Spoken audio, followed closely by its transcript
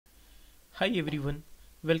Hi everyone,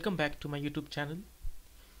 welcome back to my YouTube channel.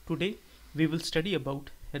 Today we will study about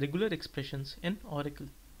regular expressions in Oracle.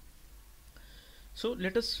 So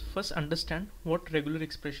let us first understand what regular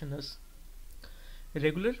expression is.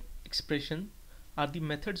 Regular expression are the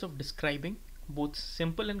methods of describing both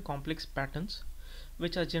simple and complex patterns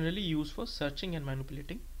which are generally used for searching and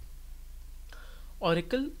manipulating.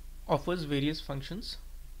 Oracle offers various functions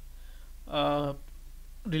uh,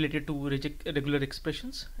 related to regular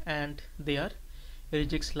expressions, and they are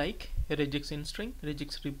regex like, regex in string,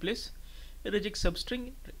 regex replace, regex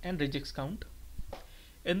substring, and regex count.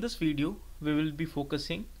 In this video we will be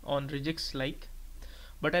focusing on regex like,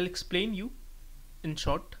 but I'll explain you in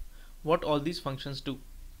short what all these functions do.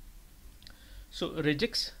 So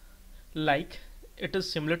regex like, it is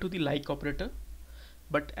similar to the like operator,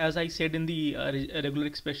 but as I said in the regular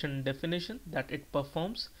expression definition, that it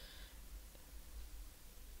performs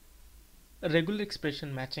regular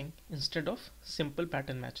expression matching instead of simple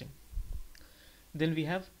pattern matching. Then we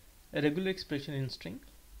have a regular expression in string.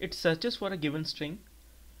 It searches for a given string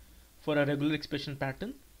for a regular expression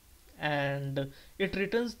pattern, and it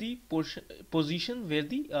returns the position where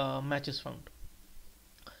the match is found.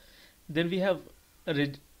 Then we have a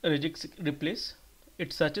regex replace.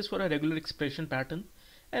 It searches for a regular expression pattern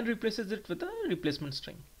and replaces it with a replacement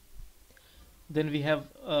string. Then we have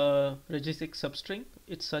regex substring.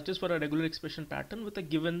 It searches for a regular expression pattern with a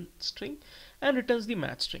given string and returns the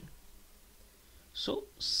match string. So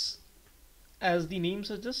as the name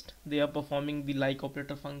suggests, they are performing the like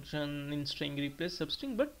operator function in string replace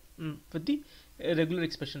substring, but with the regular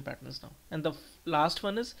expression patterns now. And the last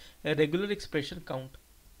one is a regular expression count.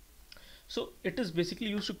 So it is basically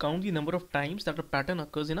used to count the number of times that a pattern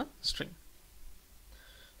occurs in a string.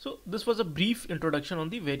 So this was a brief introduction on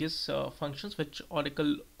the various functions which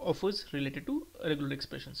Oracle offers related to regular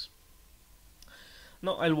expressions.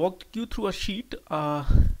 Now I'll walk you through a sheet.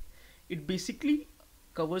 It basically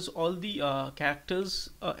covers all the characters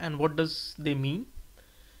and what does they mean,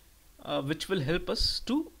 which will help us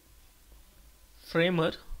to frame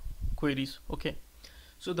our queries. Okay,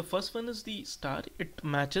 so the first one is the star. It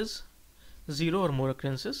matches 0 or more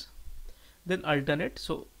occurrences. Then alternate,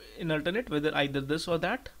 so in alternate, whether either this or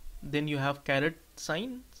that. Then you have caret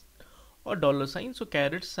sign or dollar sign. So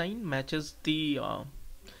caret sign matches the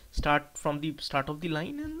start from the start of the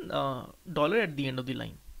line, and dollar at the end of the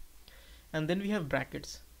line. And then we have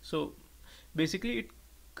brackets. So basically it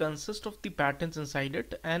consists of the patterns inside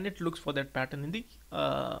it, and it looks for that pattern in the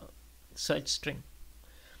search string.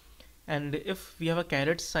 And if we have a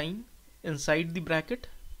caret sign inside the bracket,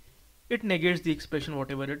 it negates the expression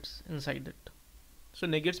whatever it's inside it. So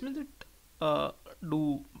negates means it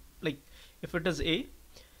do, like if it is a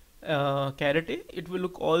caret a, it will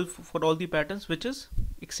look all for all the patterns which is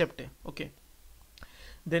except a. Okay,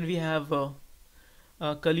 then we have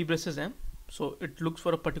curly braces m. So it looks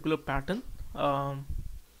for a particular pattern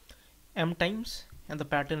m times, and the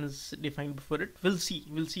pattern is defined before it. We'll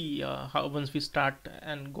see how once we start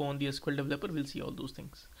and go on the SQL developer, we'll see all those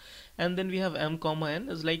things. And then we have m comma n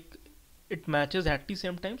is like it matches at least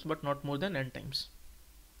m times but not more than n times.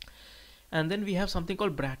 And then we have something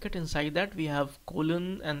called bracket. Inside that we have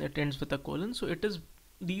colon, and it ends with a colon. So it is,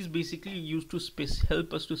 these basically used to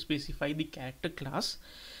help us to specify the character class,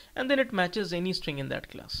 and then it matches any string in that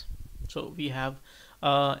class. So we have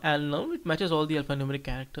alnum, it matches all the alphanumeric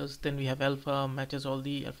characters. Then we have alpha, matches all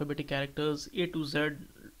the alphabetic characters. A to z,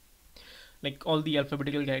 like all the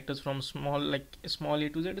alphabetical characters from small, like small a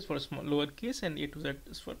to z is for small lowercase, and a to z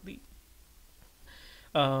is for the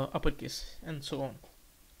uppercase, and so on.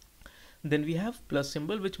 Then we have plus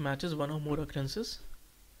symbol, which matches one or more occurrences.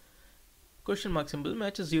 Question mark symbol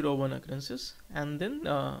matches 0 or 1 occurrences. And then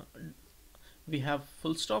we have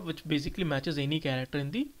full stop, which basically matches any character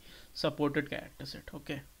in the supported character set.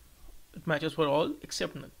 Okay, it matches for all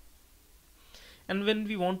except none. And when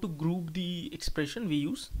we want to group the expression, we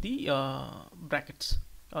use the brackets,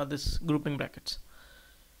 this grouping brackets.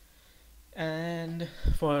 And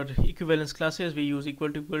for equivalence classes, we use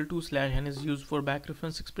equal to slash n is used for back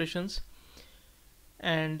reference expressions.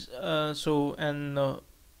 And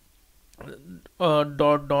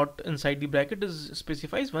dot inside the bracket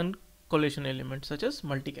specifies one collation element, such as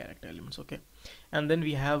multi-character elements. Okay, and then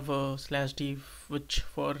we have /d, which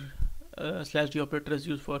for /d operator is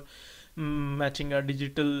used for matching a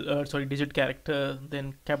digit character.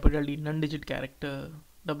 Then capital D non-digit character,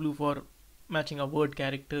 W for matching a word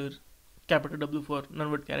character, capital W for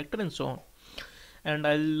non-word character, and so on. And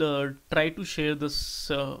I'll try to share this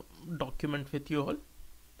document with you all.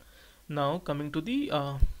 Now coming to the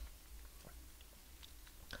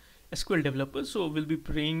SQL developers, so we'll be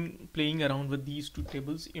playing around with these two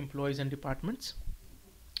tables, employees and departments.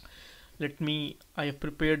 I have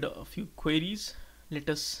prepared a few queries. Let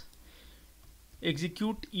us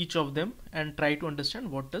execute each of them and try to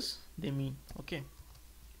understand what does they mean. Okay,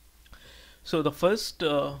 so the first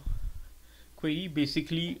query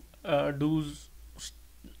basically does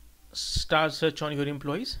star search on your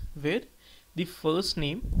employees, where the first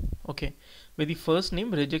name, okay, where the first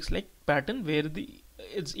name regex like pattern, where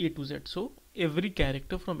it's A to Z. So every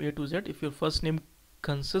character from A to Z, if your first name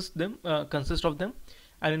consist of them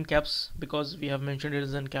are in caps, because we have mentioned it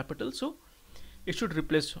is in capital, so it should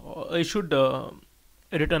replace it should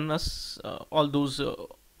return us all those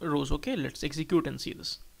rows. Okay, let's execute and see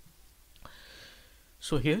this.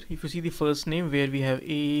 So here if you see the first name, where we have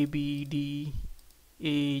A, B, D,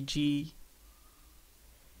 A, G,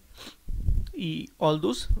 E, all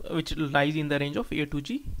those which lies in the range of A to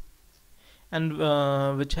G, and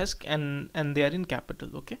which has and they are in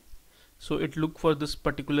capital. Okay, so it look for this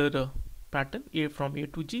particular pattern A from A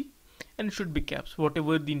to G, and it should be caps.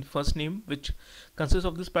 Whatever the first name which consists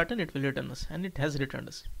of this pattern, it will return us, and it has returned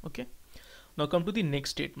us. Okay, now come to the next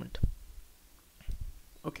statement.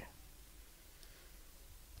 Okay,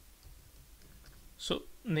 so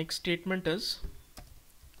next statement is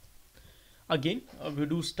again we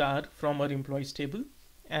do star from our employees table,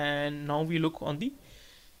 and now we look on the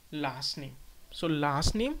last name. So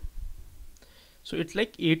last name, so it's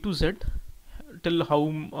like A to Z till how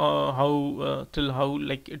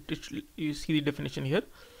like you see the definition here,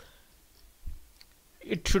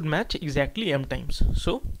 it should match exactly m times.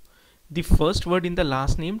 So the first word in the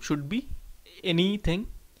last name should be anything,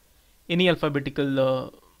 any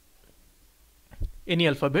alphabetical any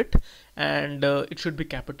alphabet, and it should be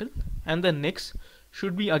capital, and the next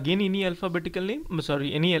should be again any alphabetical name,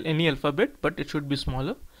 sorry, any alphabet, but it should be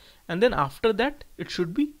smaller, and then after that it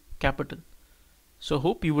should be capital. So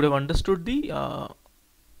hope you would have understood the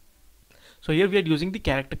so here we are using the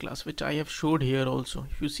character class, which I have showed here also.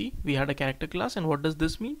 If you see, we had a character class, and what does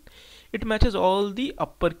this mean? It matches all the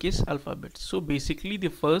uppercase alphabets. So basically the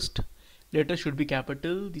first letter should be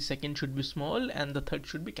capital, the second should be small, and the third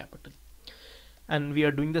should be capital. And we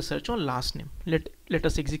are doing the search on last name. Let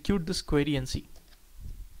us execute this query and see.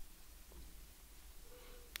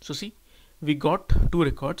 So see, we got two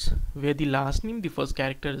records where the last name, the first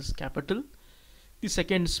character is capital, the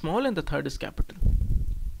second is small, and the third is capital.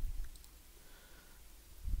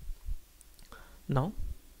 Now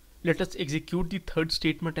let us execute the third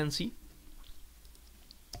statement and see.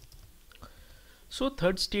 So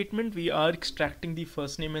third statement, we are extracting the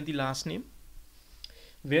first name and the last name,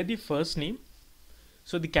 where the first name,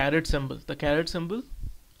 so the caret symbol,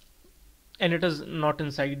 and it is not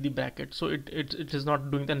inside the bracket, so it is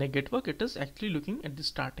not doing the negate work. It is actually looking at the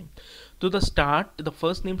starting. So the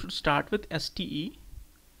first name should start with STE.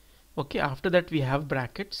 Okay, after that we have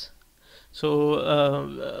brackets.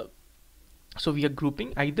 So so we are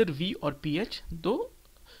grouping either V or PH, though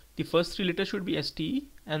the first three letters should be STE,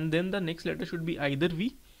 and then the next letter should be either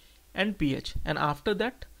V and PH, and after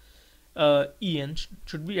that EN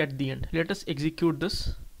should be at the end. Let us execute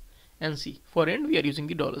this and see. For end we are using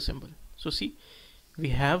the dollar symbol. So see, we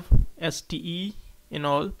have STE in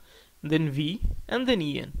all, then V, and then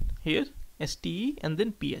EN. Here STE and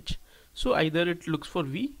then PH. So either it looks for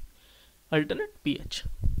V, alternate PH.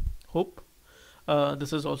 Hope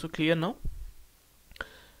this is also clear now.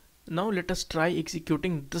 Now let us try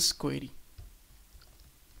executing this query.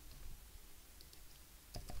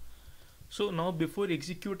 So now before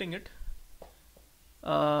executing it,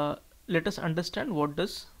 let us understand what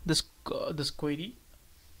does this query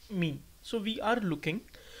mean. So we are looking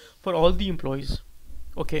for all the employees,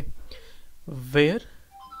 okay, where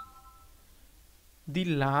the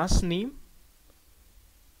last name,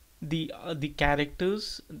 the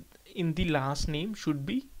characters in the last name should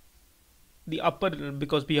be the upper,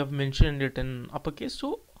 because we have mentioned it in uppercase.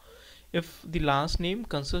 So if the last name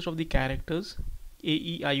consists of the characters A,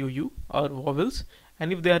 E, I, O, U or vowels,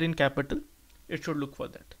 and if they are in capital, it should look for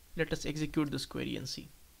that. Let us execute this query and see.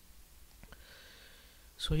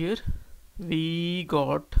 So here we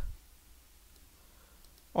got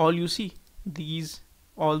all, you see, these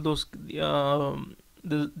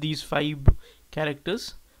five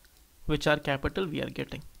characters which are capital we are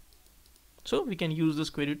getting. So we can use this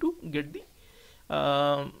query to get the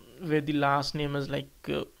where the last name is like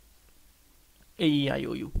A, E, I,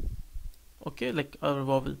 O, U, okay, like our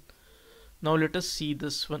vowel. Now let us see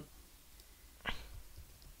this one.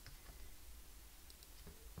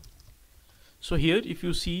 So here if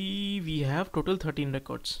you see, we have total 13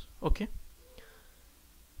 records, okay.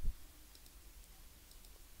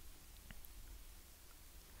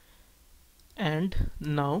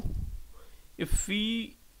 Now if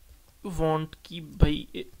we want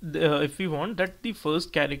if we want that the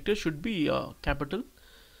first character should be capital,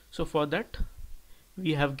 so for that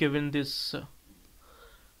we have given this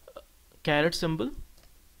caret symbol,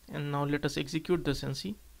 and now let us execute this and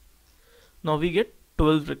see. Now we get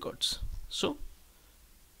 12 records. So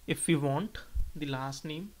if we want the last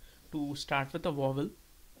name to start with a vowel,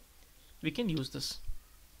 we can use this.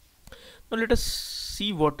 Now let us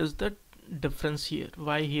see what is the difference here.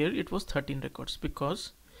 Why here it was 13 records?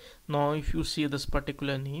 Because now if you see this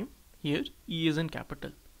particular name here, E is in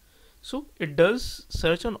capital, so it does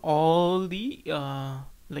search on all the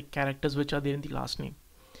like characters which are there in the last name.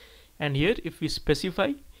 And here if we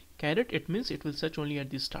specify caret, it means it will search only at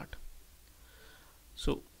the start.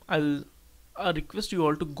 So I'll request you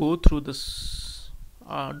all to go through this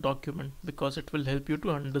document, because it will help you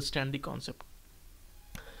to understand the concept.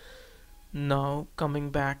 Now coming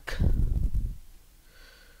back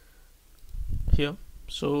here,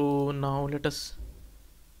 so now let us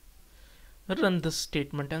run this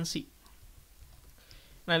statement and see.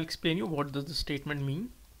 And I'll explain you what does the statement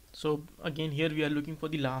mean. So again, here we are looking for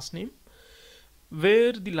the last name,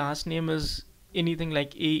 where the last name is anything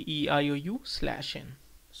like A, E, I, O, U / N.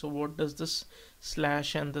 So what does this /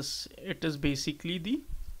 and this? It is basically the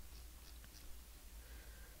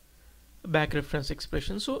back reference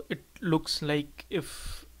expression. So it looks like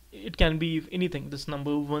if it can be anything, this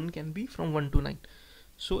number 1 can be from 1 to 9.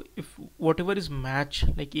 So if whatever is match,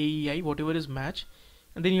 like A, E, I, whatever is match,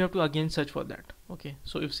 and then you have to again search for that. Okay,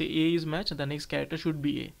 so if say A is match, the next character should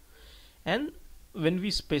be A. And when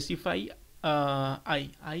we specify I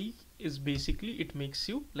is basically, it makes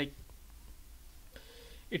you like,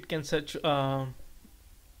 it can search,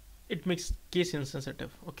 it makes case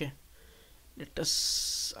insensitive. Okay, let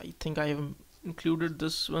us, I think I have included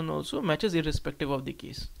this one also, matches irrespective of the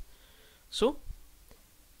case. So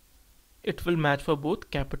it will match for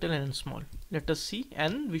both capital and small. Let us see,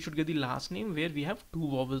 and we should get the last name where we have 2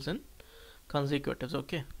 vowels and consecutives.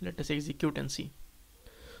 Okay, let us execute and see.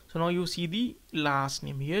 So now you see the last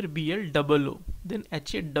name here, BL00, then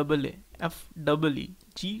HA, FEE,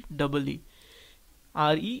 GEE,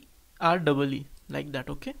 RE, like that.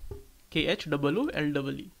 Okay,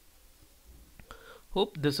 KHOOLEE.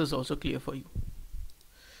 Hope this is also clear for you.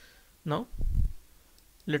 Now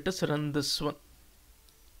let us run this one.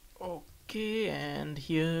 Okay, and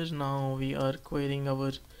here now we are querying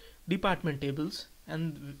our department tables,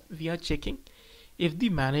 and we are checking if the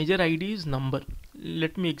manager ID is number.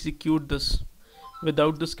 Let me execute this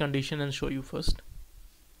without this condition and show you first.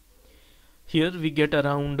 Here we get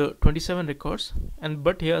around 27 records, and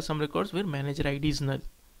but here are some records where manager ID is null.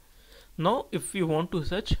 Now if we want to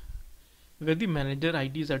search where the manager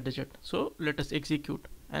ID is a digit, so let us execute,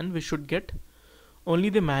 and we should get only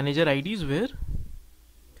the manager IDs where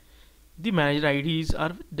the manager IDs are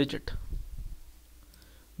with digit.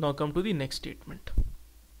 Now come to the next statement.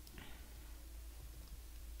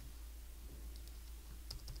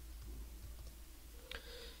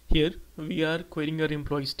 Here we are querying our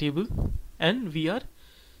employees table, and we are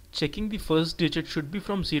checking the first digit should be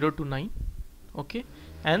from 0 to 9. Okay,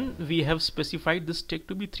 and we have specified this tick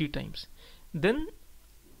to be 3 times. Then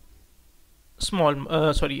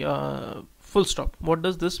full stop. What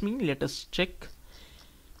does this mean? Let us check.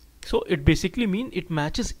 So it basically means it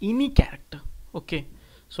matches any character. Okay,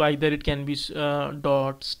 so either it can be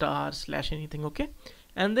dot, star, / anything. Okay,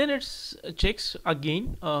 and then it's checks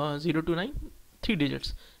again 0 to 9 3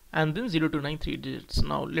 digits, and then 0 to 9 3 digits.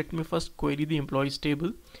 Now let me first query the employees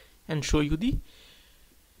table and show you the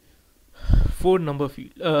phone number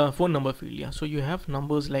field. Yeah, so you have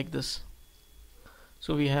numbers like this.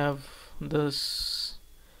 So we have this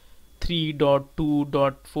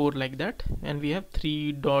 3.2.4 like that, and we have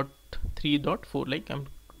 3.3.4, like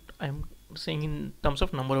I'm saying in terms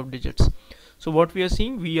of number of digits. So what we are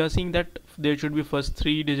seeing that there should be first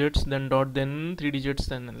 3 digits, then dot, then 3 digits,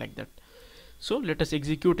 then like that. So let us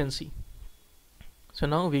execute and see. So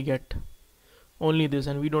now we get only this,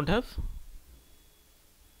 and we don't have.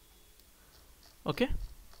 Okay,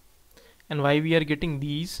 and why we are getting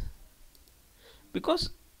these? Because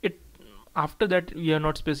it, after that we are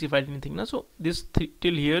not specified anything now. So this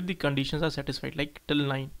till here the conditions are satisfied, like till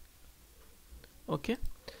 9. Okay,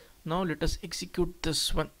 now let us execute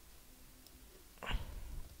this one.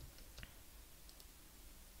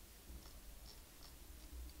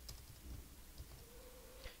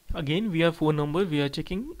 Again we have 4 number, we are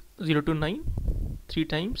checking 0 to 9 3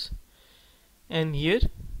 times, and here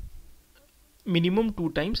minimum 2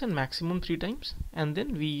 times and maximum 3 times, and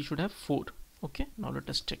then we should have 4. Okay, now let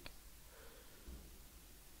us check.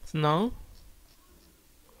 So now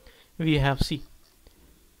we have, see,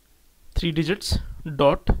 3 digits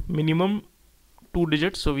dot minimum 2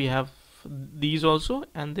 digits, so we have these also,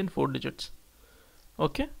 and then 4 digits.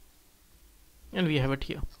 Okay, and we have it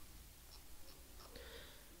here.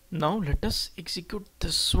 Now let us execute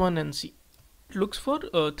this one and see. It looks for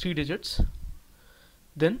 3 digits,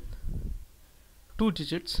 then 2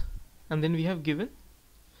 digits, and then we have given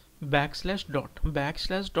backslash dot.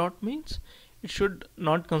 Backslash dot means it should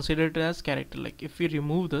not consider it as character. Like if we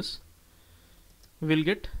remove this, we'll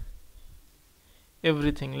get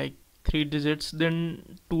everything like 3 digits,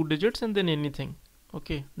 then 2 digits, and then anything.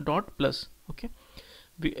 Okay, dot plus. Okay,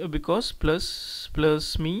 because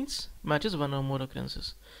plus means matches one or more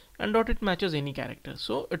occurrences, and dot it matches any character,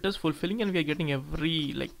 so it is fulfilling, and we are getting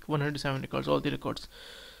every like 107 records, all the records.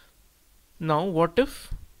 Now what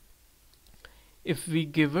if we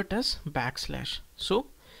give it as backslash? So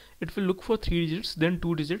it will look for 3 digits, then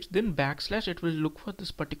 2 digits, then backslash, it will look for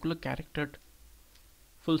this particular character,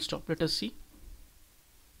 full stop. Let us see.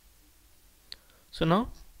 So now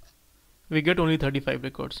we get only 35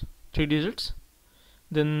 records, 3 digits,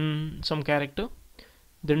 then some character,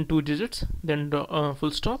 then 2 digits, then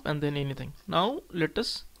full stop, and then anything. Now let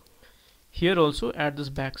us here also add this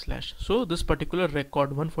backslash, so this particular record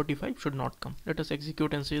 145 should not come. Let us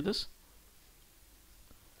execute and say this.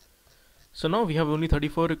 So now we have only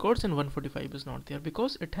 34 records and 145 is not there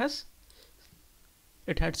because it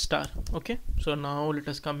had star. Okay, so now let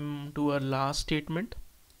us come to our last statement.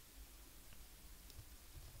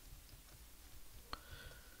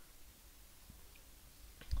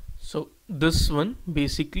 So this one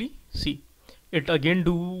basically, see, it again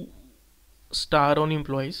do star on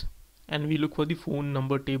employees, and we look for the phone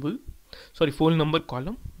number table, sorry, phone number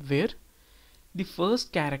column, where the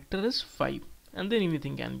first character is 5, and then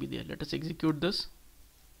anything can be there. Let us execute this.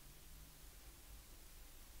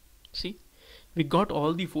 See, we got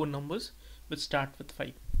all the phone numbers which start with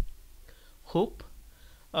 5. Hope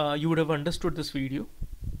you would have understood this video.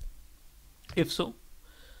 If so,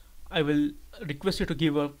 I will request you to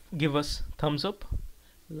give us thumbs up,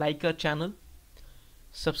 like our channel,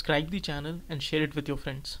 subscribe the channel, and share it with your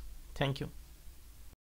friends. Thank you.